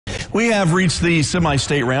We have reached the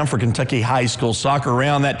semi-state round for Kentucky high school soccer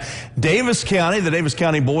round that Daviess County, the Daviess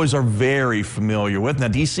County boys are very familiar with. Now,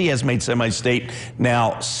 DC has made semi-state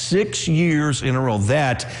now 6 years in a row.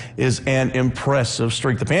 That is an impressive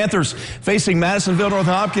streak. The Panthers facing Madisonville North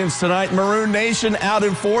Hopkins tonight. Maroon Nation out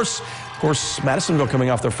in force. Of course, Madisonville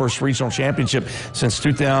coming off their first regional championship since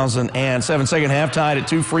 2007. Second half tied at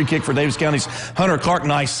 2. Free kick for Daviess County's Hunter Clark.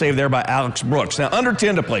 Nice save there by Alex Brooks. Now under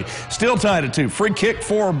 10 to play. Still tied at 2. Free kick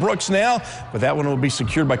for Brooks now, but that one will be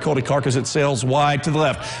secured by Cody Clark as it sails wide to the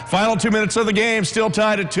left. Final 2 minutes of the game. Still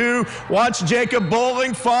tied at 2. Watch Jacob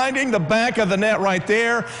Bowling finding the back of the net right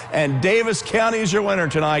there. And Daviess County is your winner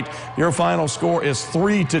tonight. Your final score is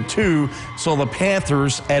 3-2. So the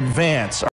Panthers advance.